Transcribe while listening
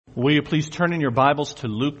Will you please turn in your Bibles to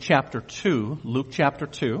Luke chapter 2,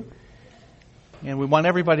 And we want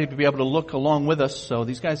everybody to be able to look along with us. So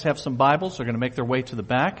these guys have some Bibles. They're going to make their way to the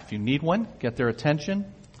back. If you need one, get their attention,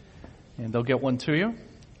 and they'll get one to you.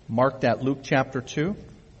 Mark that Luke chapter 2.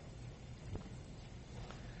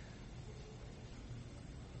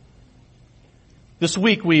 This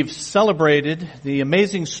week we've celebrated the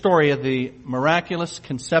amazing story of the miraculous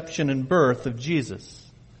conception and birth of Jesus,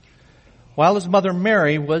 while his mother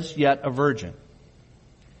Mary was yet a virgin.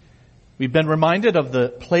 We've been reminded of the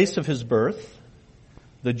place of his birth,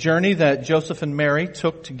 the journey that Joseph and Mary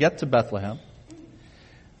took to get to Bethlehem,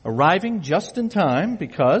 arriving just in time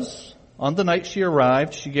because on the night she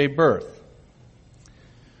arrived, she gave birth.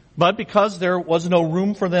 But because there was no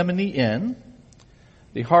room for them in the inn,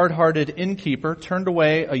 the hard-hearted innkeeper turned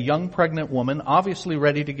away a young pregnant woman, obviously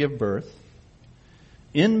ready to give birth,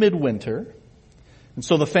 in midwinter. And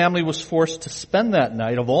so the family was forced to spend that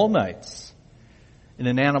night, of all nights, in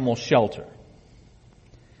an animal shelter.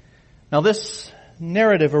 Now this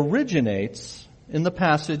narrative originates in the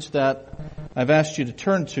passage that I've asked you to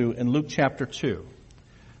turn to in Luke chapter 2,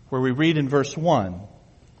 where we read in verse 1,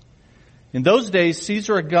 "In those days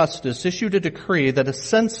Caesar Augustus issued a decree that a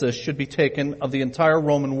census should be taken of the entire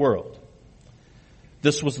Roman world.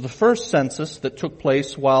 This was the first census that took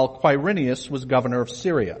place while Quirinius was governor of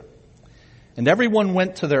Syria. And everyone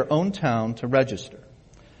went to their own town to register.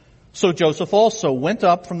 So Joseph also went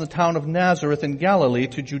up from the town of Nazareth in Galilee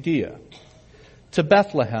to Judea, to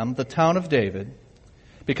Bethlehem, the town of David,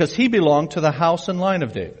 because he belonged to the house and line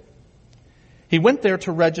of David. He went there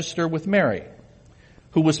to register with Mary,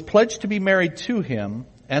 who was pledged to be married to him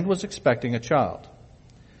and was expecting a child.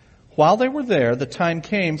 While they were there, the time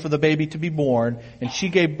came for the baby to be born, and she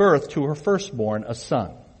gave birth to her firstborn, a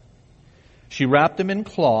son. She wrapped him in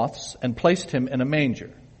cloths and placed him in a manger,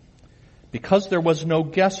 because there was no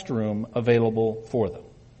guest room available for them."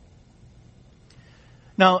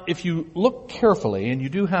 Now, if you look carefully, and you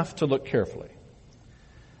do have to look carefully,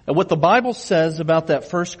 at what the Bible says about that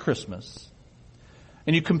first Christmas,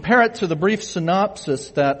 and you compare it to the brief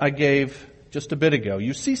synopsis that I gave just a bit ago,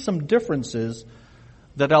 you see some differences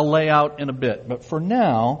that I'll lay out in a bit. But for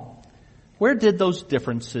now, where did those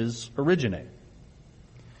differences originate?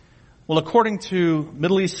 Well, according to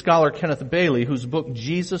Middle East scholar Kenneth Bailey, whose book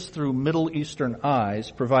Jesus Through Middle Eastern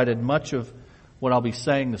Eyes provided much of what I'll be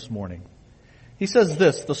saying this morning, he says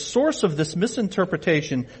this: the source of this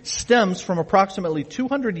misinterpretation stems from approximately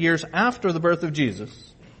 200 years after the birth of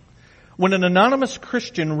Jesus, when an anonymous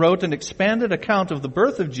Christian wrote an expanded account of the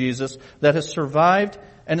birth of Jesus that has survived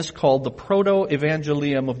and is called the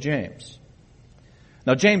Proto-Evangelium of James.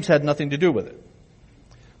 Now, James had nothing to do with it.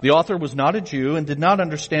 The author was not a Jew and did not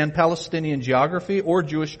understand Palestinian geography or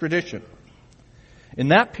Jewish tradition. In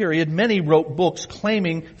that period, many wrote books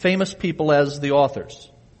claiming famous people as the authors.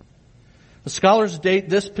 The scholars date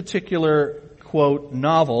this particular, quote,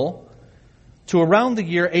 novel to around the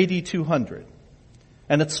year AD 200,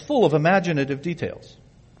 and it's full of imaginative details.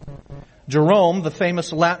 Jerome, the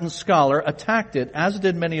famous Latin scholar, attacked it, as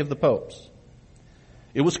did many of the popes.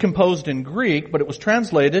 It was composed in Greek, but it was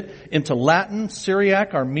translated into Latin,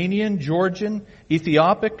 Syriac, Armenian, Georgian,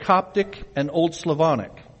 Ethiopic, Coptic, and Old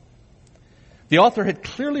Slavonic. The author had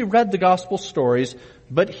clearly read the gospel stories,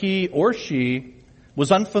 but he or she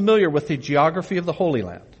was unfamiliar with the geography of the Holy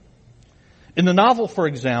Land. In the novel, for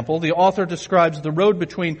example, the author describes the road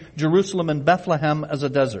between Jerusalem and Bethlehem as a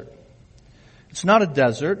desert. It's not a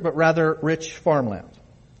desert, but rather rich farmland.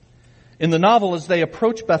 In the novel, as they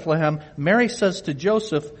approach Bethlehem, Mary says to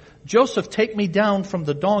Joseph, "Joseph, take me down from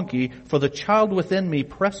the donkey, for the child within me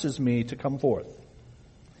presses me to come forth."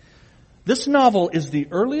 This novel is the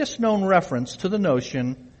earliest known reference to the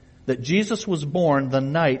notion that Jesus was born the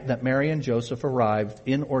night that Mary and Joseph arrived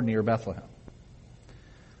in or near Bethlehem.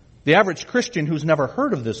 The average Christian who's never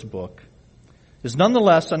heard of this book is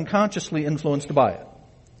nonetheless unconsciously influenced by it.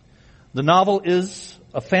 The novel is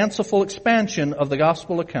a fanciful expansion of the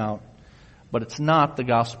gospel account, but it's not the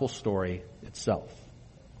gospel story itself.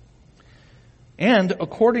 And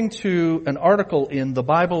according to an article in the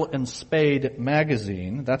Bible and Spade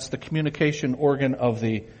magazine, that's the communication organ of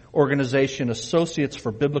the organization Associates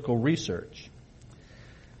for Biblical Research,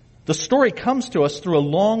 the story comes to us through a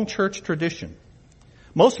long church tradition.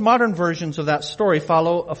 Most modern versions of that story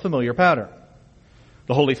follow a familiar pattern.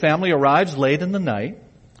 The Holy Family arrives late in the night.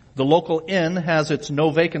 The local inn has its no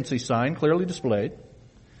vacancy sign clearly displayed.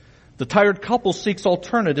 The tired couple seeks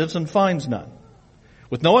alternatives and finds none.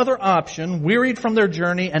 With no other option, wearied from their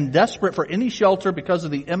journey and desperate for any shelter because of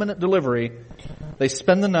the imminent delivery, they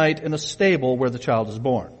spend the night in a stable where the child is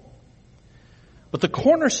born. But the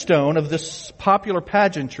cornerstone of this popular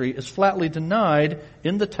pageantry is flatly denied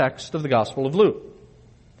in the text of the Gospel of Luke.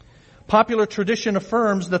 Popular tradition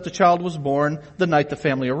affirms that the child was born the night the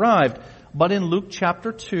family arrived. But in Luke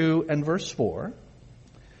chapter 2 and verse 4,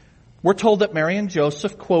 we're told that Mary and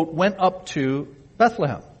Joseph, quote, went up to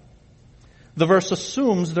Bethlehem. The verse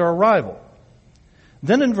assumes their arrival.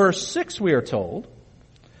 Then in verse 6 we are told,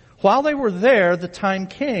 while they were there, the time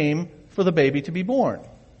came for the baby to be born.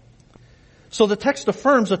 So the text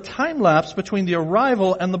affirms a time lapse between the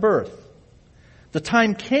arrival and the birth. The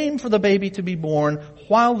time came for the baby to be born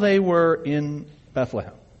while they were in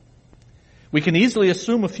Bethlehem. We can easily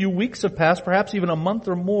assume a few weeks have passed, perhaps even a month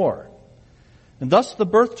or more. And thus the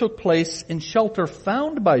birth took place in shelter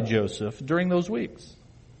found by Joseph during those weeks.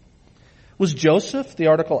 Was Joseph, the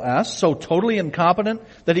article asks, so totally incompetent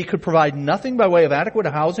that he could provide nothing by way of adequate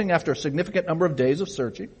housing after a significant number of days of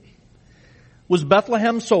searching? Was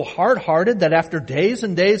Bethlehem so hard-hearted that after days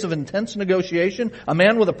and days of intense negotiation, a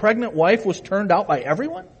man with a pregnant wife was turned out by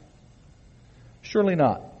everyone? Surely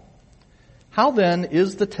not. How then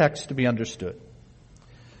is the text to be understood?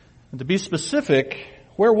 And to be specific,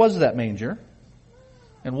 where was that manger?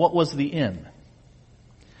 And what was the inn?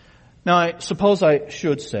 Now, I suppose I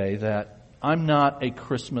should say that I'm not a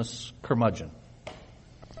Christmas curmudgeon.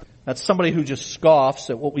 That's somebody who just scoffs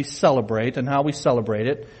at what we celebrate and how we celebrate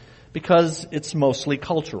it because it's mostly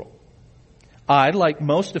cultural. I, like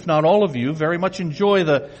most, if not all of you, very much enjoy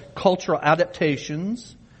the cultural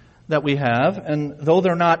adaptations that we have, and though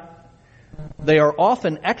they are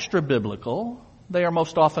often extra-biblical, they are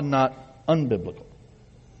most often not unbiblical.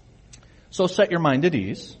 So set your mind at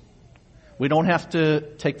ease. We don't have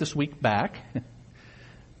to take this week back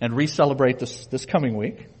and re-celebrate this coming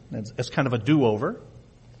week as kind of a do-over.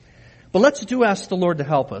 But let's ask the Lord to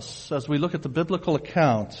help us as we look at the biblical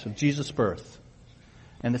account of Jesus' birth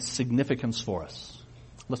and its significance for us.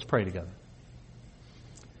 Let's pray together.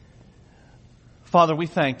 Father, we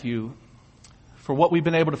thank you for what we've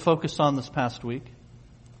been able to focus on this past week.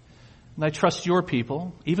 And I trust your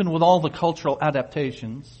people, even with all the cultural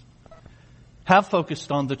adaptations, have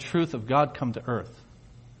focused on the truth of God come to earth.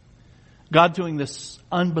 God doing this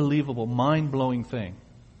unbelievable, mind-blowing thing.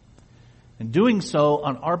 And doing so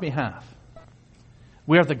on our behalf.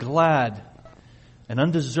 We are the glad and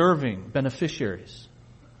undeserving beneficiaries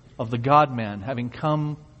of the God-man having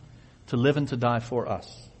come to live and to die for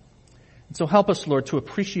us. And so help us, Lord, to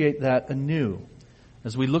appreciate that anew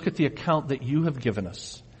as we look at the account that you have given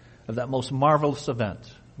us of that most marvelous event.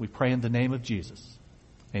 We pray in the name of Jesus.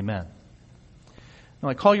 Amen. Now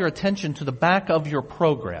I call your attention to the back of your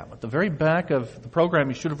program. At the very back of the program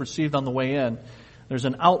you should have received on the way in, there's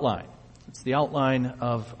an outline. It's the outline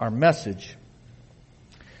of our message.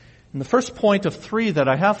 And the first point of 3 that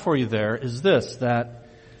I have for you there is this, that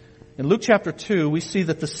in Luke chapter 2, we see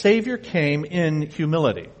that the Savior came in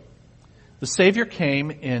humility. The Savior came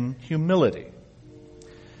in humility.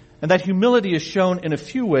 And that humility is shown in a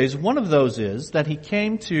few ways. One of those is that he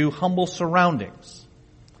came to humble surroundings.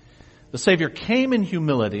 The Savior came in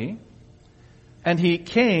humility, and he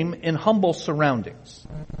came in humble surroundings.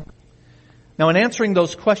 Now, in answering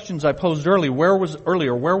those questions I posed earlier, where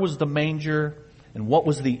was the manger and what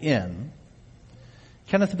was the inn?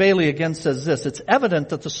 Kenneth Bailey again says this, it's evident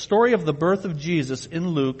that the story of the birth of Jesus in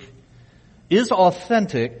Luke is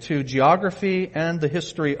authentic to geography and the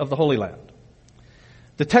history of the Holy Land.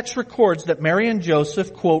 The text records that Mary and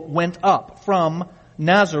Joseph, quote, went up from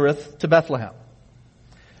Nazareth to Bethlehem.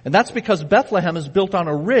 And that's because Bethlehem is built on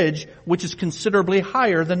a ridge which is considerably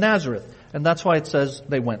higher than Nazareth. And that's why it says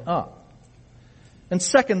they went up. And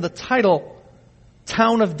second, the title,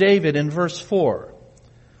 Town of David in verse 4,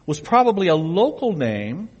 was probably a local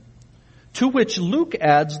name to which Luke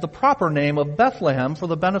adds the proper name of Bethlehem for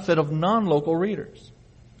the benefit of non-local readers.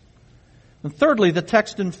 And thirdly, the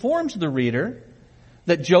text informs the reader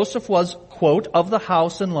that Joseph was, quote, of the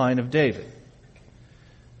house and line of David.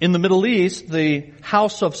 In the Middle East, the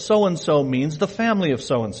house of so-and-so means the family of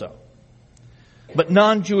so-and-so. But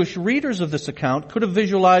non-Jewish readers of this account could have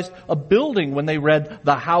visualized a building when they read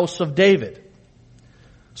the house of David.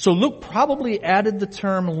 So Luke probably added the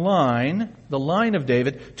term line, the line of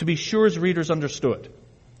David, to be sure his readers understood.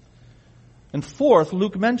 And fourth,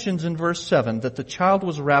 Luke mentions in verse 7 that the child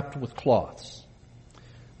was wrapped with cloths.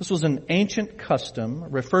 This was an ancient custom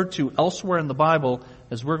referred to elsewhere in the Bible,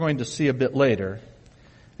 as we're going to see a bit later,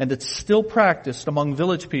 and it's still practiced among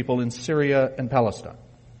village people in Syria and Palestine.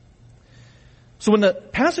 So when the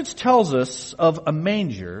passage tells us of a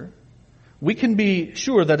manger, we can be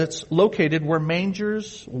sure that it's located where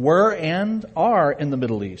mangers were and are in the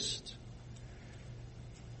Middle East.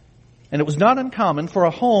 And it was not uncommon for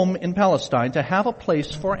a home in Palestine to have a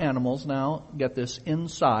place for animals, now get this,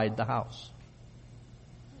 inside the house.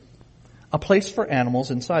 A place for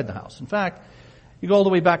animals inside the house. In fact, you go all the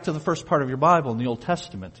way back to the first part of your Bible in the Old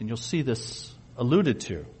Testament, and you'll see this alluded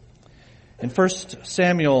to. In 1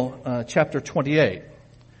 Samuel chapter 28,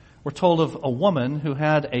 we're told of a woman who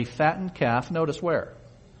had a fattened calf, notice where?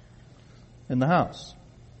 In the house.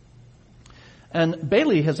 And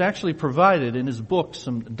Bailey has actually provided in his book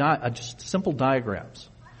some just simple diagrams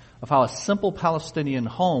of how a simple Palestinian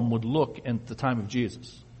home would look at the time of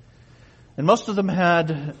Jesus. And most of them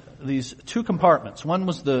had these two compartments. One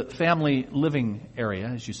was the family living area,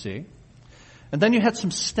 as you see. And then you had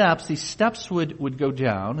some steps. These steps would go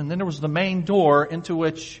down. And then there was the main door into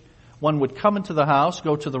which one would come into the house,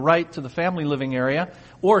 go to the right to the family living area,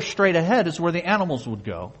 or straight ahead is where the animals would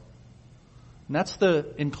go. And that's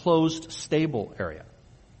the enclosed stable area.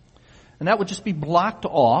 And that would just be blocked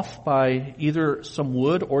off by either some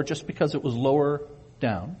wood or just because it was lower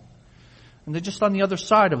down. And then just on the other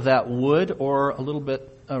side of that wood or a little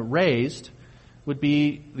bit raised would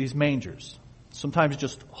be these mangers. Sometimes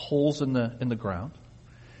just holes in the ground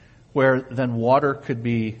where then water could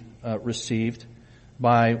be received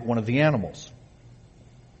by one of the animals.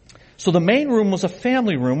 So the main room was a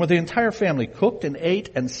family room where the entire family cooked and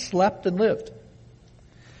ate and slept and lived.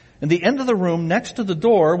 And the end of the room next to the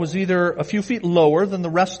door was either a few feet lower than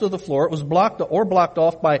the rest of the floor. It was blocked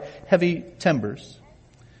off by heavy timbers.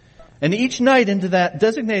 And each night into that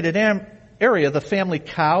designated area, the family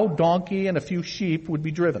cow, donkey, and a few sheep would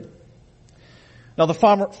be driven. Now the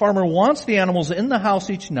farmer wants the animals in the house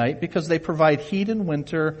each night because they provide heat in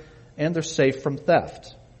winter and they're safe from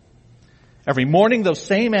theft. Every morning those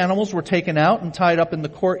same animals were taken out and tied up in the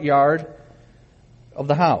courtyard of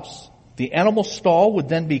the house. The animal stall would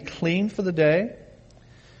then be cleaned for the day.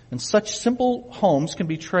 And such simple homes can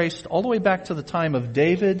be traced all the way back to the time of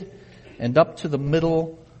David and up to the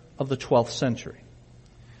middle of the 12th century.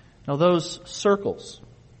 Now those circles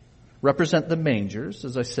represent the mangers,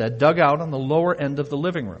 as I said, dug out on the lower end of the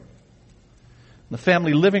living room. The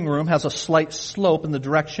family living room has a slight slope in the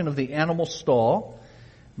direction of the animal stall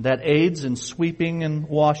that aids in sweeping and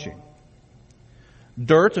washing.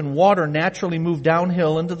 Dirt and water naturally move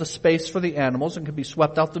downhill into the space for the animals and can be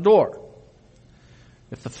swept out the door.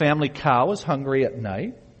 If the family cow is hungry at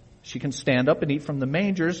night, she can stand up and eat from the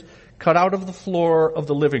mangers cut out of the floor of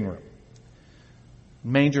the living room.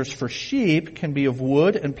 Mangers for sheep can be of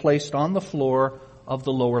wood and placed on the floor of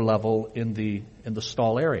the lower level in the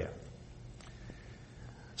stall area.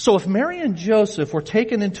 So if Mary and Joseph were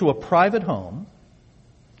taken into a private home,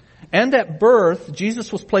 and at birth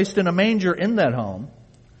Jesus was placed in a manger in that home,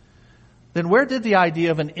 then where did the idea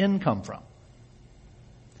of an inn come from?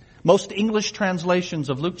 Most English translations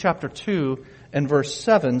of Luke chapter 2 and verse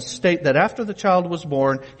 7 state that after the child was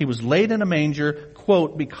born, he was laid in a manger,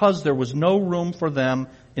 quote, because there was no room for them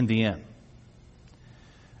in the inn.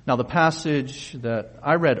 Now the passage that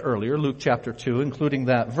I read earlier, Luke chapter 2, including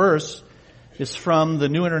that verse, is from the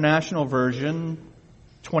New International Version,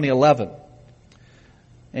 2011.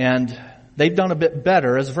 And they've done a bit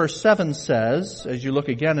better. As verse 7 says, as you look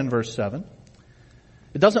again in verse 7,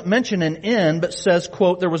 it doesn't mention an inn, but says,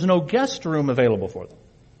 quote, there was no guest room available for them.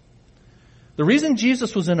 The reason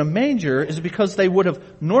Jesus was in a manger is because they would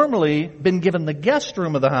have normally been given the guest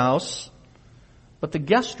room of the house, but the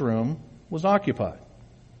guest room was occupied.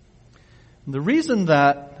 And the reason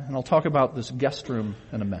that, and I'll talk about this guest room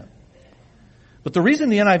in a minute, but the reason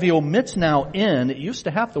the NIV omits now inn, it used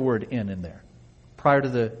to have the word inn in there prior to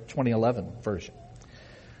the 2011 version.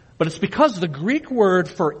 But it's because the Greek word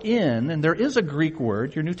for inn, and there is a Greek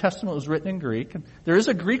word, your New Testament was written in Greek, and there is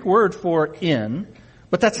a Greek word for inn,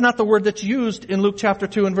 but that's not the word that's used in Luke chapter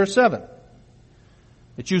 2 and verse 7.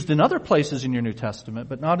 It's used in other places in your New Testament,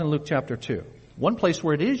 but not in Luke chapter 2. One place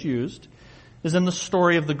where it is used is in the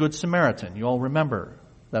story of the Good Samaritan. You all remember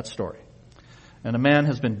that story. And a man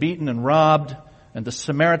has been beaten and robbed, and the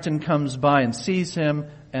Samaritan comes by and sees him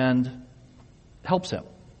and helps him.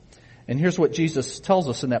 And here's what Jesus tells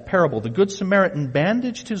us in that parable. The Good Samaritan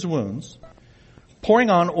bandaged his wounds, pouring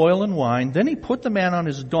on oil and wine. Then he put the man on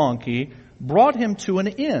his donkey, brought him to an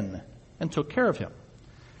inn, and took care of him.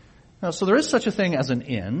 Now, so there is such a thing as an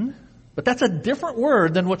inn, but that's a different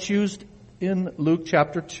word than what's used in Luke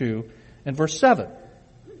chapter 2 and verse 7.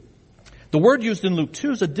 The word used in Luke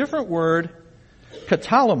 2 is a different word,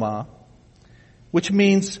 katalama, which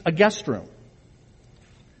means a guest room.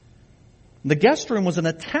 The guest room was an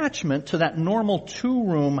attachment to that normal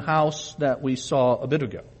two-room house that we saw a bit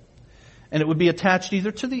ago. And it would be attached either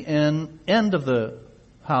to the end of the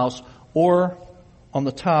house or on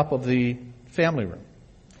the top of the family room.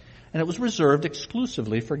 and it was reserved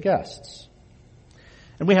exclusively for guests.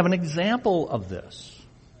 And we have an example of this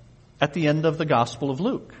at the end of the Gospel of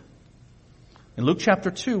Luke. In Luke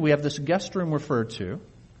chapter 2, we have this guest room referred to.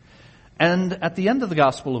 And at the end of the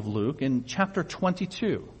Gospel of Luke, in chapter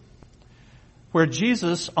 22, where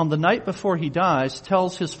Jesus, on the night before he dies,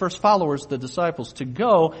 tells his first followers, the disciples, to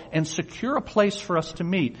go and secure a place for us to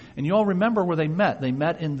meet. And you all remember where they met. They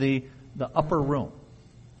met in the upper room.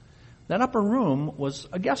 That upper room was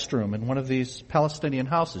a guest room in one of these Palestinian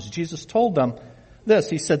houses. Jesus told them this.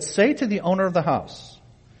 He said, "Say to the owner of the house,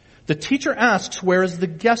 the teacher asks, where is the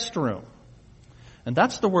guest room?" And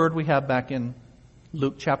that's the word we have back in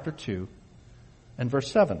Luke chapter 2 and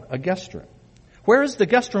verse 7, a guest room. "Where is the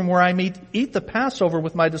guest room where I eat the Passover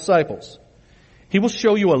with my disciples? He will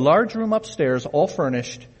show you a large room upstairs, all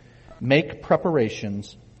furnished. Make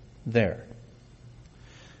preparations there."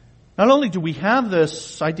 Not only do we have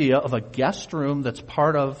this idea of a guest room that's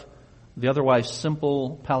part of the otherwise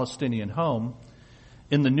simple Palestinian home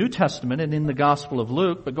in the New Testament and in the Gospel of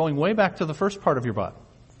Luke, but going way back to the first part of your Bible.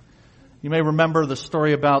 You may remember the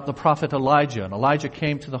story about the prophet Elijah. And Elijah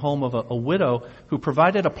came to the home of a widow who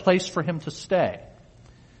provided a place for him to stay.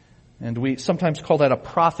 And we sometimes call that a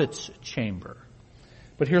prophet's chamber.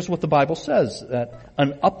 But here's what the Bible says, that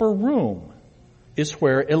an upper room is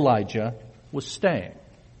where Elijah was staying.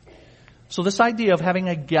 So this idea of having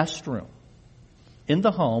a guest room in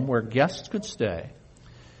the home where guests could stay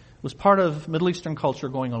was part of Middle Eastern culture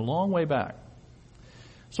going a long way back.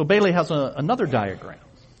 So Bailey has another diagram.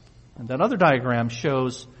 And that other diagram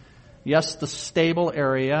shows, yes, the stable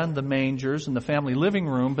area and the mangers and the family living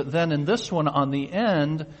room, but then in this one on the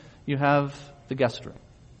end, you have the guest room.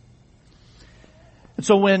 And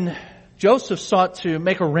so when Joseph sought to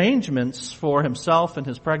make arrangements for himself and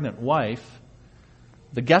his pregnant wife,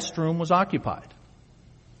 the guest room was occupied.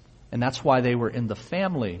 And that's why they were in the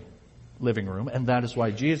family living room, and that is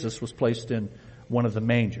why Jesus was placed in one of the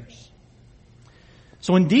mangers.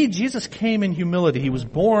 So indeed, Jesus came in humility. He was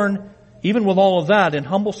born, even with all of that, in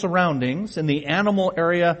humble surroundings, in the animal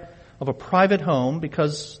area of a private home,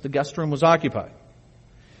 because the guest room was occupied.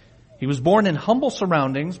 He was born in humble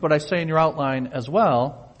surroundings, but I say in your outline as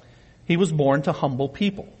well, he was born to humble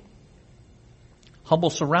people. Humble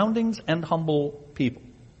surroundings and humble people.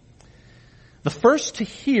 The first to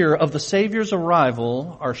hear of the Savior's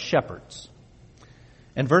arrival are shepherds.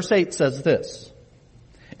 And verse 8 says this,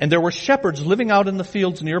 "And there were shepherds living out in the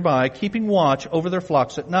fields nearby, keeping watch over their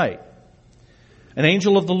flocks at night. An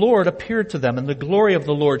angel of the Lord appeared to them, and the glory of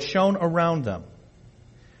the Lord shone around them.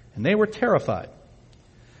 And they were terrified.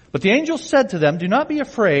 But the angel said to them, 'Do not be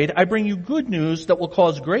afraid. I bring you good news that will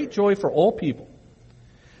cause great joy for all people.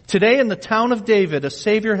 Today in the town of David, a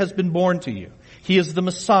Savior has been born to you. He is the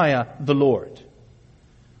Messiah, the Lord.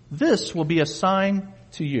 This will be a sign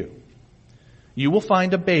to you. You will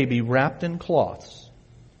find a baby wrapped in cloths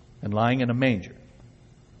and lying in a manger.'"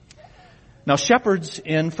 Now, shepherds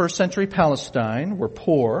in first century Palestine were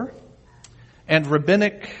poor, and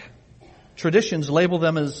rabbinic traditions label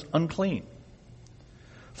them as unclean.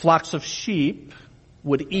 Flocks of sheep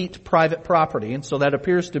would eat private property, and so that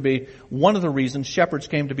appears to be one of the reasons shepherds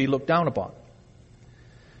came to be looked down upon.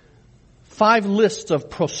 5 lists of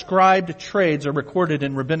proscribed trades are recorded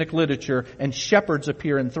in rabbinic literature, and shepherds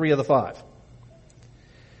appear in 3 of the 5.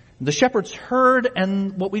 The shepherds heard,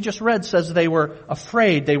 and what we just read says they were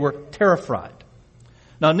afraid, they were terrified.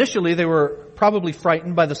 Now initially they were probably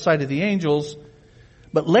frightened by the sight of the angels,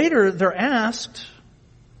 but later they're asked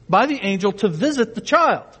by the angel to visit the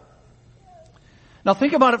child. Now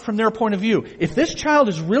think about it from their point of view. If this child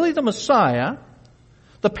is really the Messiah,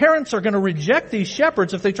 the parents are going to reject these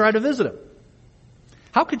shepherds if they try to visit him.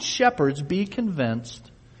 How could shepherds be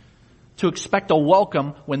convinced to expect a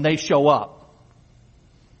welcome when they show up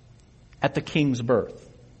at the king's birth?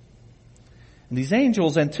 And these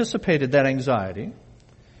angels anticipated that anxiety,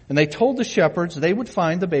 and they told the shepherds they would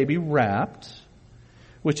find the baby wrapped,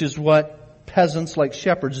 which is what peasants like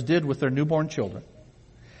shepherds did with their newborn children.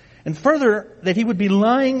 And further, that he would be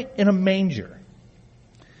lying in a manger.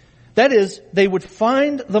 That is, they would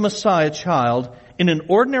find the Messiah child in an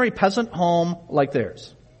ordinary peasant home like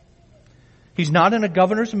theirs. He's not in a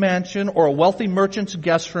governor's mansion or a wealthy merchant's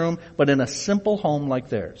guest room, but in a simple home like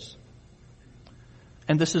theirs.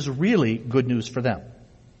 And this is really good news for them.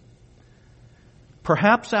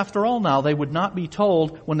 Perhaps after all now, they would not be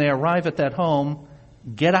told when they arrive at that home,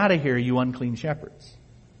 "Get out of here, you unclean shepherds."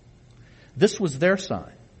 This was their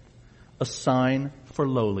sign, a sign for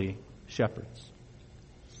lowly shepherds.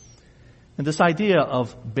 And this idea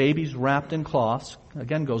of babies wrapped in cloths,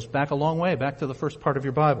 again, goes back a long way, back to the first part of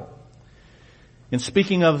your Bible. In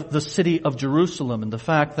speaking of the city of Jerusalem and the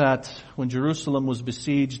fact that when Jerusalem was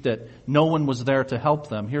besieged that no one was there to help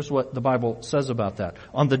them, here's what the Bible says about that.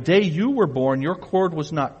 On the day you were born, your cord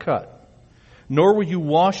was not cut, nor were you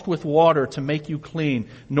washed with water to make you clean,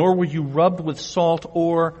 nor were you rubbed with salt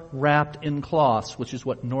or wrapped in cloths, which is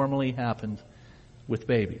what normally happened with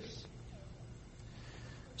babies.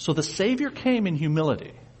 So the Savior came in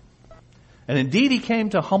humility. And indeed, He came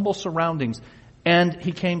to humble surroundings, and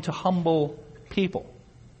He came to humble people.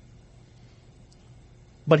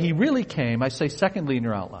 But He really came, I say secondly in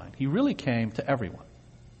your outline, He really came to everyone.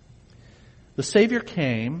 The Savior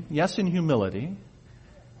came, yes, in humility,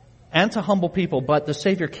 and to humble people, but the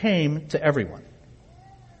Savior came to everyone.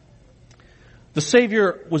 The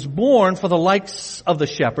Savior was born for the likes of the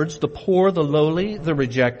shepherds, the poor, the lowly, the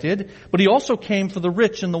rejected, but He also came for the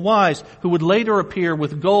rich and the wise, who would later appear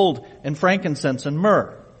with gold and frankincense and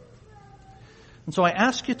myrrh. And so I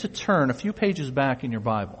ask you to turn a few pages back in your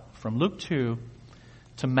Bible, from Luke 2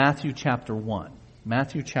 to Matthew chapter 1.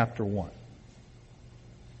 Matthew chapter 1.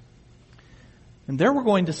 And there we're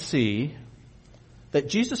going to see that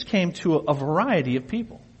Jesus came to a variety of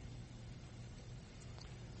people.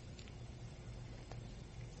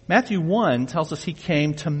 Matthew 1 tells us He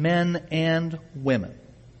came to men and women.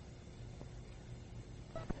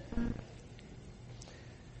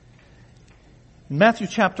 In Matthew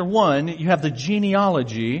chapter 1, you have the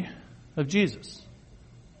genealogy of Jesus.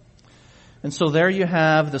 And so there you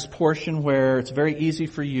have this portion where it's very easy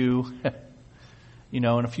for you, in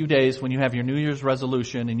a few days when you have your New Year's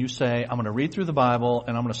resolution and you say, I'm going to read through the Bible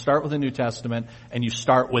and I'm going to start with the New Testament, and you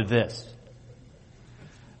start with this.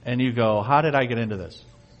 And you go, how did I get into this?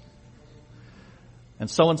 And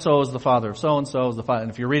so-and-so is the father of so-and-so is the father.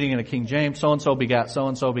 And if you're reading in a King James, so-and-so begat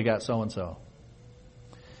so-and-so begat so-and-so.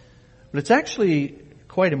 But it's actually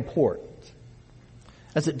quite important,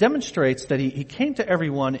 as it demonstrates that he came to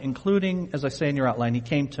everyone, including, as I say in your outline, He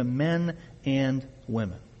came to men and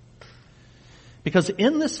women. Because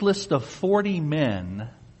in this list of 40 men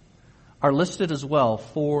are listed as well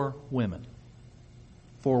 4 women.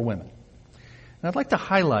 4 women. And I'd like to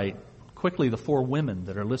highlight quickly the 4 women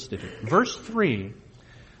that are listed here. Verse 3,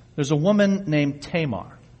 there's a woman named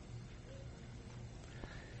Tamar.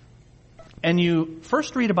 And you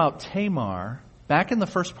first read about Tamar back in the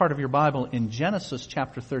first part of your Bible in Genesis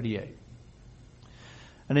chapter 38.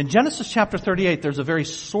 And in Genesis chapter 38, there's a very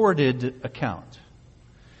sordid account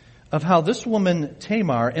of how this woman,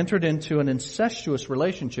 Tamar, entered into an incestuous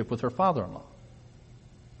relationship with her father-in-law.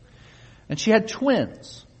 And she had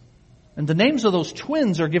twins. And the names of those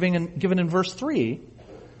twins are given in verse 3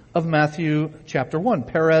 of Matthew chapter 1,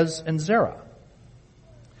 Perez and Zerah.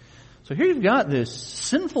 So here you've got this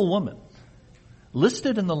sinful woman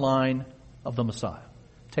listed in the line of the Messiah,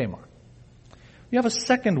 Tamar. You have a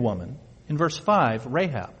second woman in verse 5,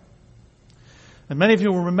 Rahab. And many of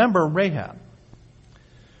you will remember Rahab.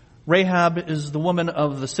 Rahab is the woman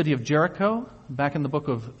of the city of Jericho, back in the book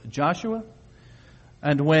of Joshua.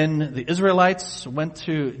 And when the Israelites went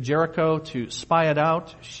to Jericho to spy it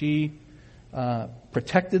out, she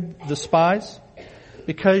protected the spies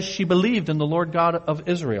because she believed in the Lord God of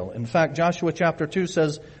Israel. In fact, Joshua chapter 2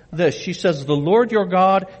 says this. She says, the Lord your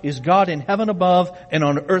God is God in heaven above and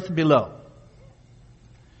on earth below.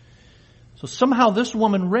 So somehow this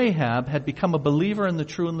woman Rahab had become a believer in the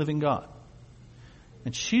true and living God.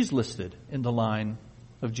 And she's listed in the line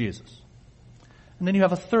of Jesus. And then you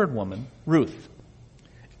have a third woman, Ruth,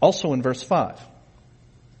 also in verse 5.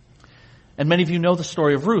 And many of you know the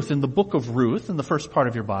story of Ruth. In the book of Ruth, in the first part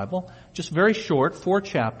of your Bible, just very short, 4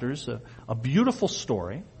 chapters, a beautiful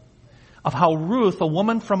story of how Ruth, a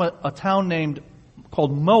woman from a town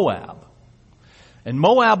called Moab, and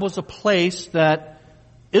Moab was a place that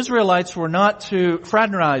Israelites were not to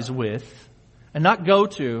fraternize with and not go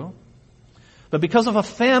to. But because of a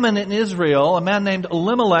famine in Israel, a man named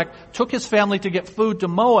Elimelech took his family to get food to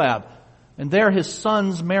Moab. And there his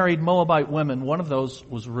sons married Moabite women. One of those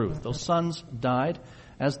was Ruth. Those sons died,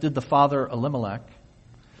 as did the father Elimelech.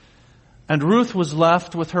 And Ruth was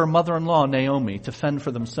left with her mother-in-law, Naomi, to fend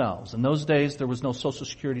for themselves. In those days, there was no social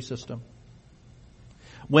security system.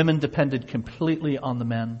 Women depended completely on the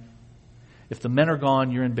men. If the men are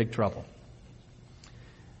gone, you're in big trouble.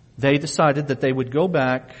 They decided that they would go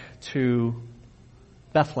back to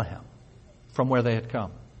Bethlehem, from where they had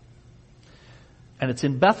come. And it's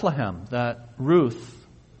in Bethlehem that Ruth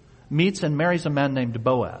meets and marries a man named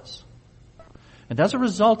Boaz. And as a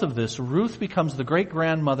result of this, Ruth becomes the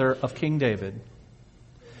great-grandmother of King David.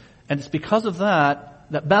 And it's because of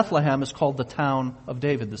that Bethlehem is called the town of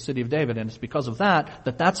David, the city of David. And it's because of that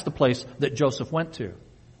that's the place that Joseph went to.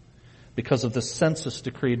 because of the census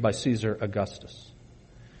decreed by Caesar Augustus.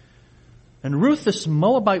 And Ruth, this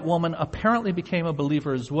Moabite woman, apparently became a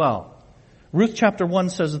believer as well. Ruth chapter 1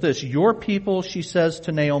 says this, "Your people," she says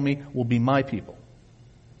to Naomi, "will be my people,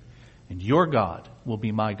 and your God will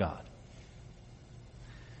be my God."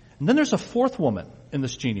 And then there's a fourth woman in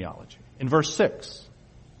this genealogy, in verse 6.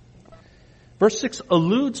 Verse 6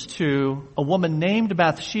 alludes to a woman named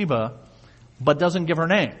Bathsheba, but doesn't give her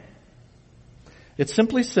name. It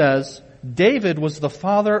simply says, David was the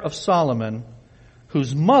father of Solomon,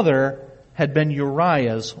 whose mother had been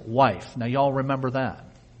Uriah's wife. Now y'all remember that.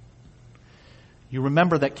 You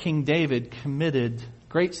remember that King David committed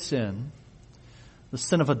great sin, the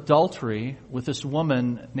sin of adultery with this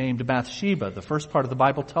woman named Bathsheba. The first part of the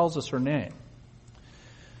Bible tells us her name.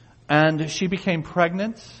 And she became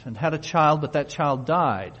pregnant and had a child, but that child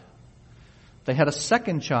died. They had a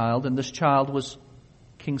second child, and this child was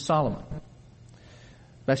King Solomon.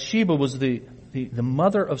 Bathsheba was the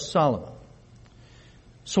mother of Solomon.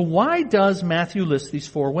 So why does Matthew list these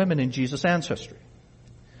four women in Jesus' ancestry?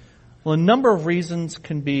 Well, a number of reasons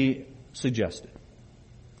can be suggested.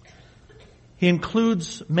 He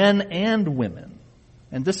includes men and women,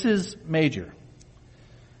 and this is major,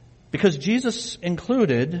 because Jesus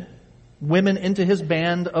included women into his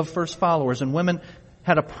band of first followers, and women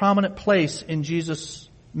had a prominent place in Jesus'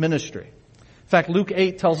 ministry. In fact, Luke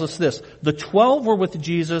 8 tells us this, the 12 were with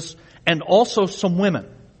Jesus and also some women.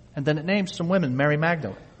 And then it names some women, Mary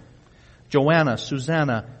Magdalene, Joanna,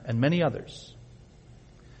 Susanna, and many others.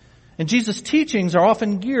 And Jesus' teachings are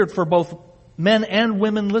often geared for both men and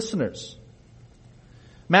women listeners.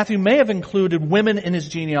 Matthew may have included women in his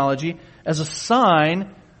genealogy as a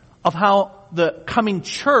sign of how the coming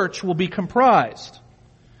church will be comprised,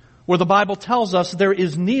 where the Bible tells us there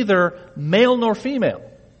is neither male nor female,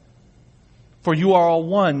 for you are all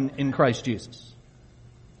one in Christ Jesus.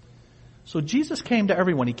 So Jesus came to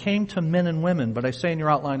everyone. He came to men and women, but I say in your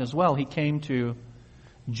outline as well, he came to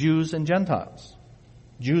Jews and Gentiles.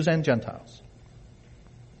 Jews and Gentiles.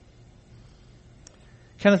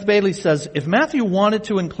 Kenneth Bailey says, if Matthew wanted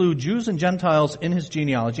to include Jews and Gentiles in his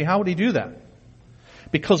genealogy, how would he do that?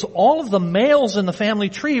 Because all of the males in the family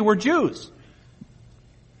tree were Jews.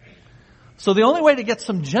 So the only way to get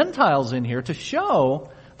some Gentiles in here to show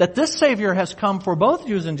that this Savior has come for both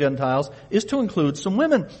Jews and Gentiles is to include some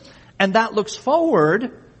women. And that looks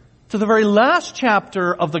forward to the very last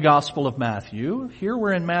chapter of the Gospel of Matthew. Here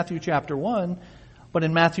we're in Matthew chapter 1, but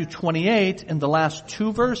in Matthew 28, in the last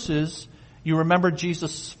two verses, you remember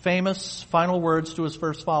Jesus' famous final words to his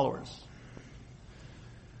first followers.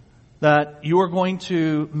 That you are going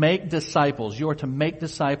to make disciples. You are to make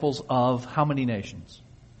disciples of how many nations?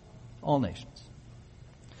 All nations.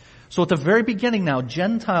 So at the very beginning now,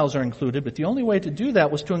 Gentiles are included, but the only way to do that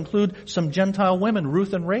was to include some Gentile women.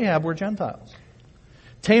 Ruth and Rahab were Gentiles.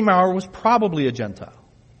 Tamar was probably a Gentile.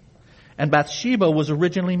 And Bathsheba was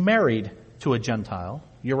originally married to a Gentile,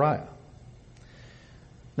 Uriah.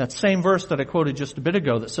 That same verse that I quoted just a bit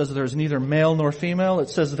ago that says there is neither male nor female, it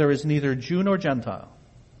says there is neither Jew nor Gentile,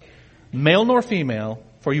 male nor female,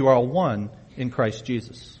 for you are all one in Christ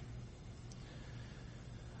Jesus.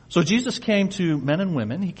 So Jesus came to men and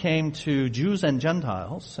women. He came to Jews and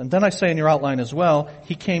Gentiles. And then I say in your outline as well,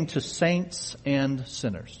 he came to saints and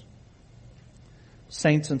sinners.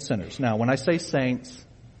 Saints and sinners. Now, when I say saints,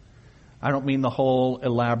 I don't mean the whole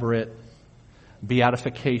elaborate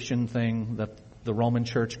beatification thing that the Roman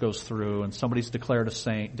Church goes through and somebody's declared a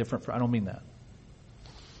saint, different. I don't mean that.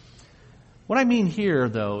 What I mean here,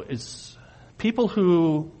 though, is people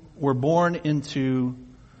who were born into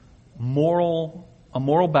a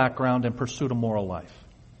moral background and pursued a moral life.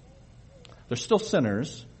 They're still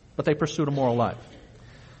sinners, but they pursued a moral life.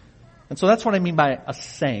 And so that's what I mean by a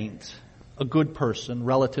saint, a good person,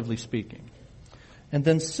 relatively speaking. And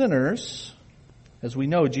then sinners, as we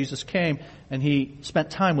know, Jesus came and he spent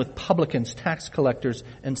time with publicans, tax collectors,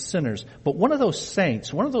 and sinners. But one of those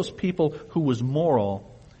saints, one of those people who was moral,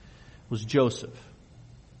 was Joseph.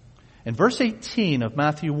 And verse 18 of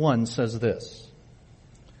Matthew 1 says this.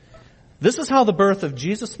 This is how the birth of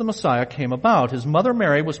Jesus the Messiah came about. His mother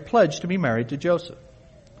Mary was pledged to be married to Joseph.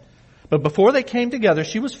 But before they came together,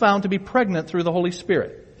 she was found to be pregnant through the Holy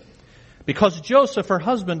Spirit. Because Joseph, her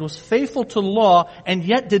husband, was faithful to the law and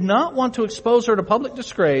yet did not want to expose her to public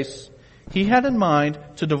disgrace, he had in mind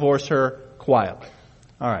to divorce her quietly.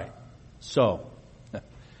 All right. So,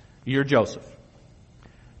 you're Joseph.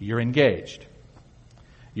 You're engaged.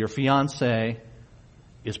 Your fiancée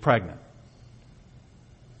is pregnant.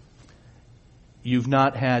 You've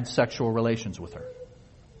not had sexual relations with her.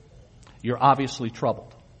 You're obviously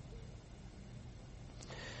troubled.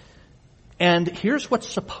 And here's what's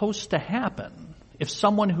supposed to happen. If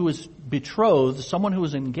someone who is betrothed, someone who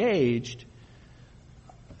is engaged,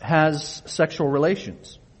 has sexual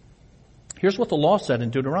relations. Here's what the law said in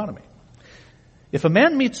Deuteronomy. If a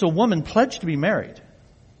man meets a woman pledged to be married,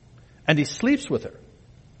 and he sleeps with her,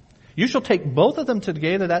 you shall take both of them to the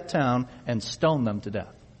gate of that town and stone them to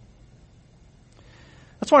death.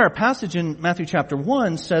 That's why our passage in Matthew chapter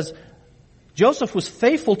 1 says Joseph was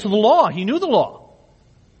faithful to the law. He knew the law.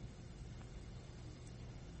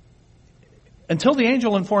 Until the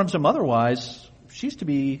angel informs him otherwise, she's to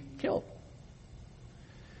be killed.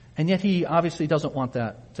 And yet he obviously doesn't want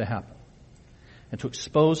that to happen and to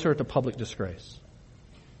expose her to public disgrace.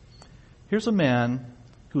 Here's a man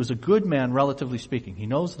who is a good man, relatively speaking. He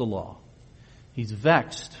knows the law. He's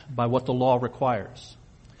vexed by what the law requires.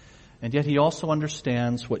 And yet he also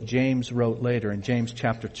understands what James wrote later in James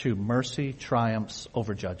chapter 2, mercy triumphs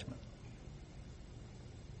over judgment.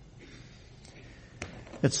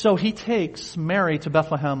 And so he takes Mary to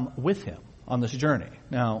Bethlehem with him on this journey.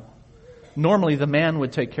 Now, normally the man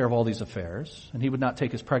would take care of all these affairs, and he would not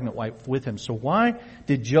take his pregnant wife with him. So why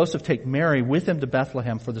did Joseph take Mary with him to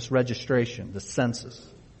Bethlehem for this registration, the census?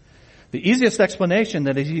 The easiest explanation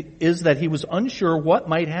is that he was unsure what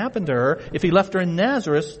might happen to her if he left her in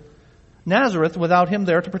Nazareth without him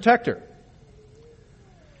there to protect her.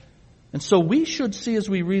 And so we should see as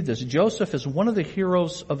we read this, Joseph is one of the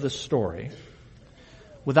heroes of the story,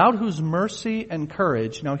 without whose mercy and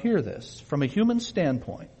courage, now hear this, from a human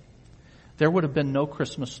standpoint, there would have been no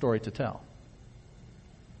Christmas story to tell.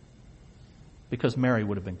 Because Mary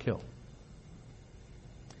would have been killed.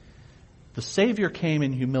 The Savior came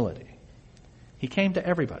in humility. He came to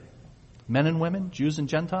everybody. Men and women, Jews and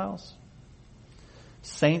Gentiles,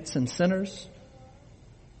 saints and sinners.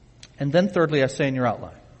 And then thirdly, I say in your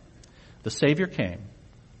outline, the Savior came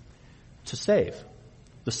to save.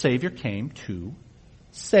 The Savior came to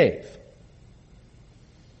save.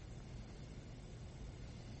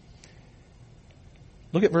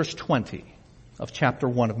 Look at verse 20 of chapter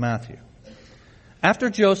 1 of Matthew. After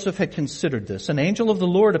Joseph had considered this, an angel of the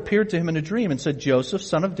Lord appeared to him in a dream and said, Joseph,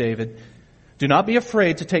 son of David, do not be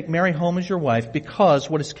afraid to take Mary home as your wife, because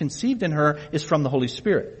what is conceived in her is from the Holy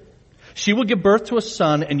Spirit. She will give birth to a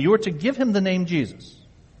son, and you are to give him the name Jesus.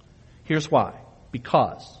 Here's why.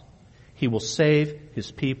 Because he will save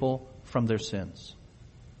his people from their sins.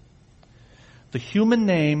 The human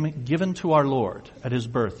name given to our Lord at his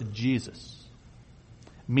birth, Jesus,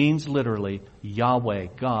 means literally Yahweh,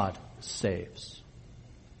 God, saves.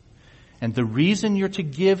 And the reason you're to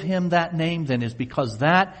give him that name then is because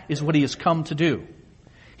that is what he has come to do.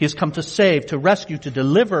 He has come to save, to rescue, to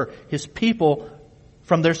deliver his people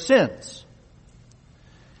from their sins.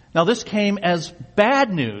 Now this came as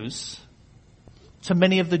bad news to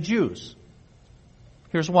many of the Jews.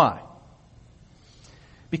 Here's why.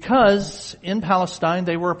 Because in Palestine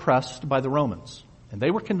they were oppressed by the Romans. And they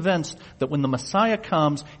were convinced that when the Messiah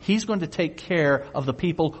comes, he's going to take care of the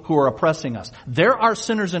people who are oppressing us. There are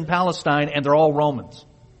sinners in Palestine, and they're all Romans.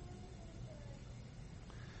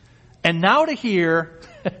 And now to hear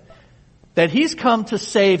that he's come to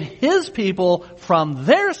save his people from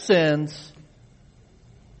their sins,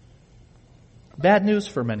 bad news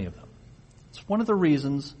for many of them. It's one of the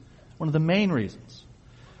reasons, one of the main reasons,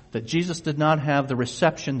 that Jesus did not have the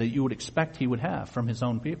reception that you would expect he would have from his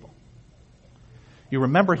own people. You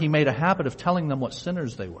remember he made a habit of telling them what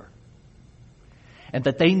sinners they were. And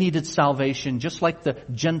that they needed salvation just like the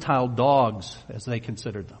Gentile dogs, as they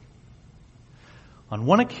considered them. On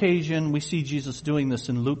one occasion, we see Jesus doing this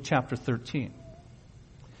in Luke chapter 13.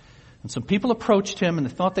 And some people approached him and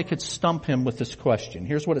they thought they could stump him with this question.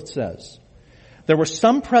 Here's what it says. There were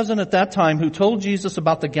some present at that time who told Jesus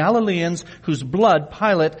about the Galileans whose blood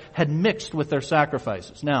Pilate had mixed with their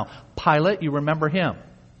sacrifices. Now, Pilate, you remember him.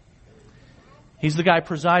 He's the guy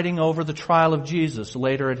presiding over the trial of Jesus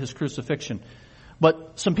later at his crucifixion.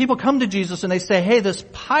 But some people come to Jesus and they say, hey, this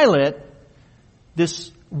Pilate, this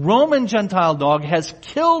Roman Gentile dog, has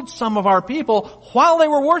killed some of our people while they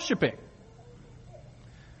were worshiping.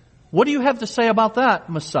 What do you have to say about that,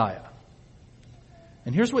 Messiah?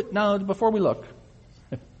 And here's what, now before we look,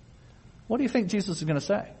 what do you think Jesus is going to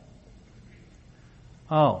say?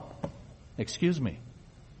 Oh, excuse me.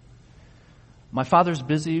 My father's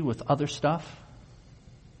busy with other stuff.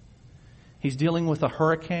 He's dealing with a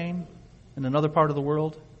hurricane in another part of the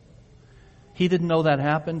world. He didn't know that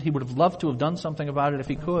happened. He would have loved to have done something about it if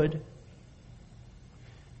he could.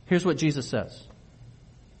 Here's what Jesus says.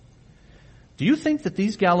 Do you think that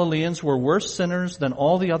these Galileans were worse sinners than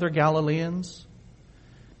all the other Galileans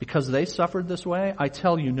because they suffered this way? I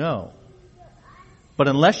tell you no. But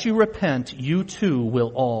unless you repent, you too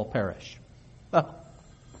will all perish. Well,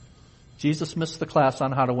 Jesus missed the class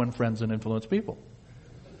on how to win friends and influence people.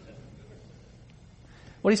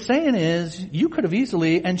 What he's saying is, you could have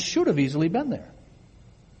easily and should have easily been there.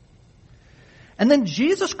 And then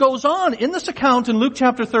Jesus goes on in this account in Luke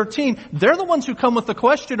chapter 13. They're the ones who come with the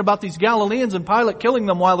question about these Galileans and Pilate killing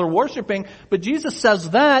them while they're worshiping. But Jesus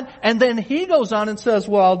says that, and then he goes on and says,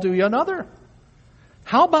 well, I'll do you another.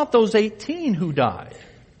 How about those 18 who died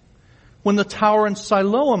when the tower in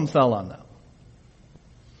Siloam fell on them?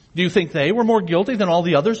 Do you think they were more guilty than all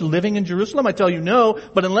the others living in Jerusalem? I tell you no,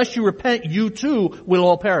 but unless you repent, you too will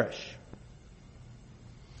all perish.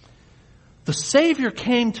 The Savior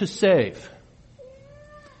came to save.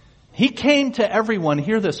 He came to everyone,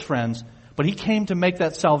 hear this friends, but He came to make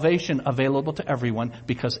that salvation available to everyone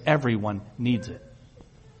because everyone needs it.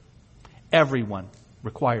 Everyone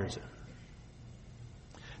requires it.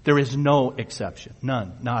 There is no exception.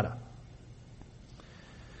 None. Nada.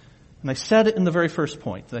 And I said in the very first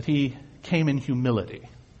point that He came in humility.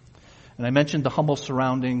 And I mentioned the humble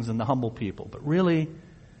surroundings and the humble people. But really,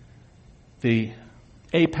 the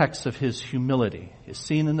apex of His humility is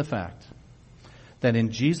seen in the fact that in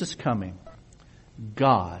Jesus' coming,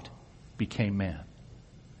 God became man.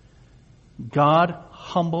 God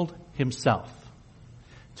humbled Himself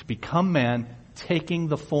to become man, taking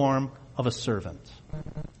the form of a servant.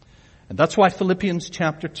 And that's why Philippians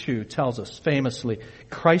chapter 2 tells us famously,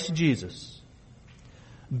 Christ Jesus,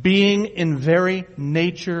 being in very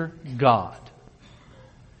nature God,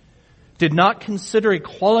 did not consider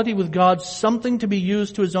equality with God something to be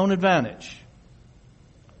used to His own advantage.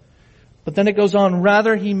 But then it goes on,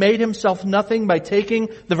 rather He made Himself nothing by taking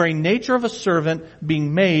the very nature of a servant,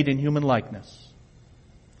 being made in human likeness.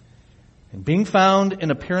 And being found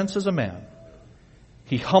in appearance as a man,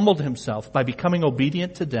 He humbled Himself by becoming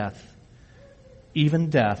obedient to death, even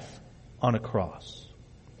death on a cross.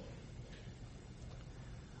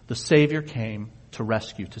 The Savior came to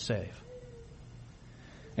rescue, to save.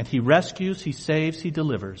 And He rescues, He saves, He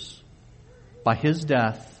delivers by His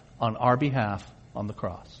death on our behalf on the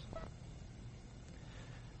cross.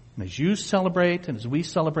 And as you celebrate and as we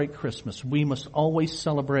celebrate Christmas, we must always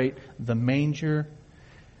celebrate the manger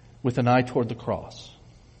with an eye toward the cross.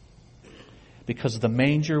 Because the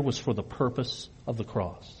manger was for the purpose of the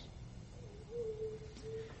cross.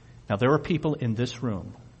 Now there are people in this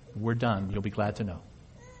room, we're done, you'll be glad to know.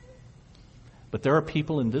 But there are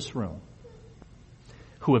people in this room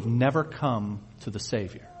who have never come to the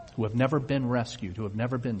Savior, who have never been rescued, who have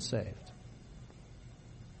never been saved.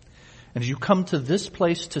 And as you come to this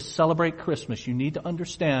place to celebrate Christmas, you need to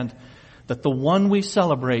understand that the one we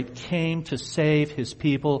celebrate came to save His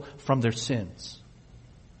people from their sins.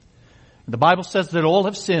 The Bible says that all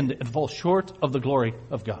have sinned and fall short of the glory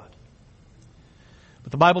of God.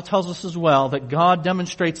 But the Bible tells us as well that God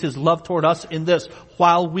demonstrates His love toward us in this: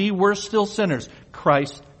 while we were still sinners,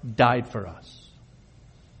 Christ died for us.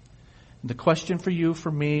 And the question for you,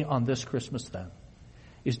 for me, on this Christmas then,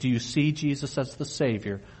 is do you see Jesus as the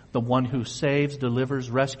Savior, the one who saves, delivers,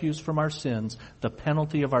 rescues from our sins, the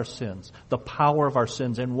penalty of our sins, the power of our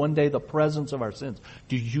sins, and one day the presence of our sins?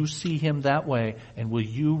 Do you see Him that way, and will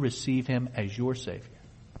you receive Him as your Savior?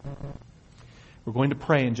 We're going to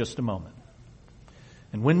pray in just a moment.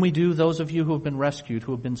 And when we do, those of you who have been rescued,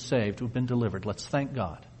 who have been saved, who have been delivered, let's thank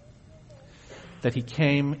God that He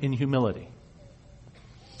came in humility,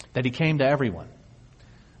 that He came to everyone,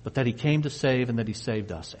 but that He came to save and that He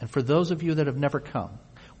saved us. And for those of you that have never come,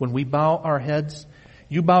 when we bow our heads,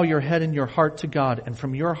 you bow your head and your heart to God, and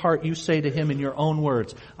from your heart you say to Him in your own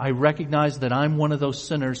words, I recognize that I'm one of those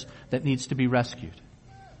sinners that needs to be rescued.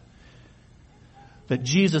 That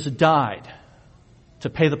Jesus died to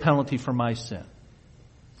pay the penalty for my sin.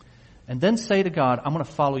 And then say to God, I'm going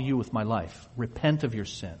to follow you with my life. Repent of your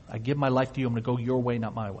sin. I give my life to you. I'm going to go your way,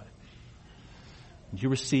 not my way. And you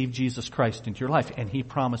receive Jesus Christ into your life, and He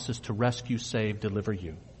promises to rescue, save, deliver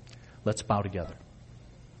you. Let's bow together.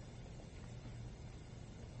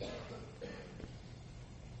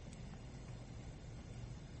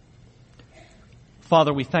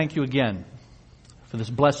 Father, we thank you again for this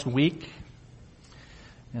blessed week,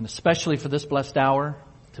 and especially for this blessed hour,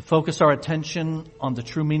 to focus our attention on the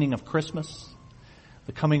true meaning of Christmas,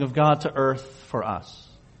 the coming of God to earth for us.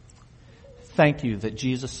 Thank you that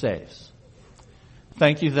Jesus saves.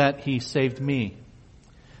 Thank you that He saved me.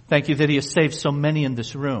 Thank you that He has saved so many in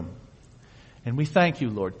this room. And we thank you,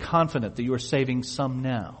 Lord, confident that you are saving some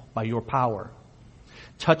now by your power,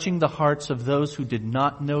 touching the hearts of those who did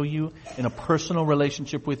not know you in a personal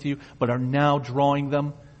relationship with you, but are now drawing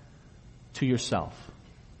them to yourself.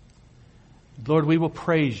 Lord, we will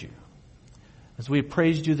praise you As we have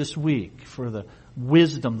praised you this week for the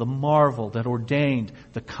wisdom, the marvel that ordained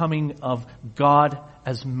the coming of God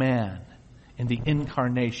as man in the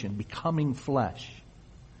incarnation, becoming flesh.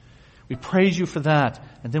 We praise you for that,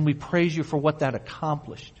 and then we praise you for what that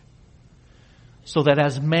accomplished. So that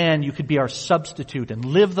as man you could be our substitute and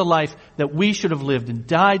live the life that we should have lived and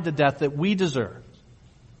died the death that we deserved.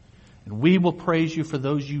 And we will praise you for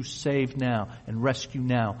those you save now and rescue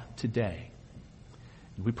now today.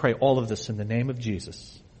 And we pray all of this in the name of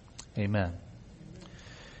Jesus. Amen.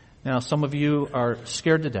 Now, some of you are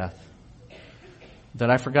scared to death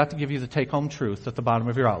that I forgot to give you the take-home truth at the bottom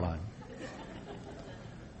of your outline.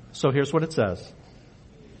 So here's what it says.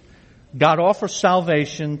 God offers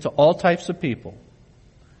salvation to all types of people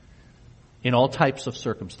in all types of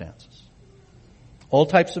circumstances. All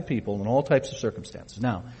types of people in all types of circumstances.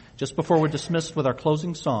 Now, just before we're dismissed with our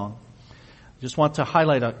closing song, I just want to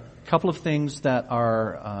highlight a couple of things that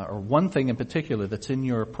are, or one thing in particular that's in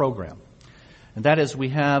your program. And that is we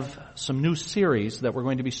have some new series that we're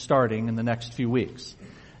going to be starting in the next few weeks.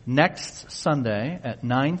 Next Sunday at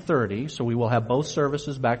 9:30, so we will have both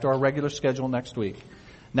services back to our regular schedule next week.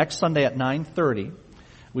 Next Sunday at 9:30,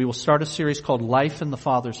 we will start a series called Life in the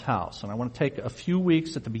Father's House. And I want to take a few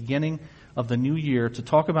weeks at the beginning of the new year to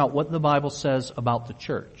talk about what the Bible says about the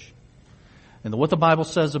church. And what the Bible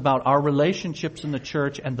says about our relationships in the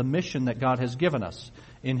church and the mission that God has given us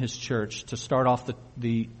in His church to start off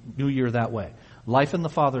the new year that way. Life in the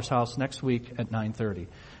Father's House next week at 9:30.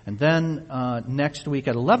 And then next week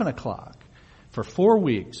at 11 o'clock, for 4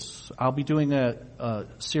 weeks, I'll be doing a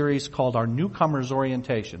series called Our Newcomers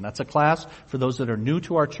Orientation. That's a class for those that are new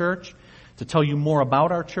to our church, to tell you more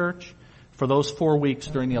about our church for those 4 weeks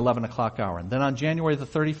during the 11 o'clock hour. And then on January the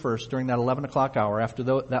 31st, during that 11 o'clock hour, after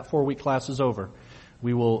that 4-week class is over,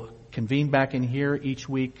 we will convene back in here each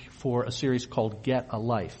week for a series called Get a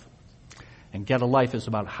Life. And Get a Life is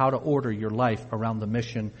about how to order your life around the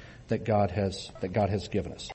mission that God has given us.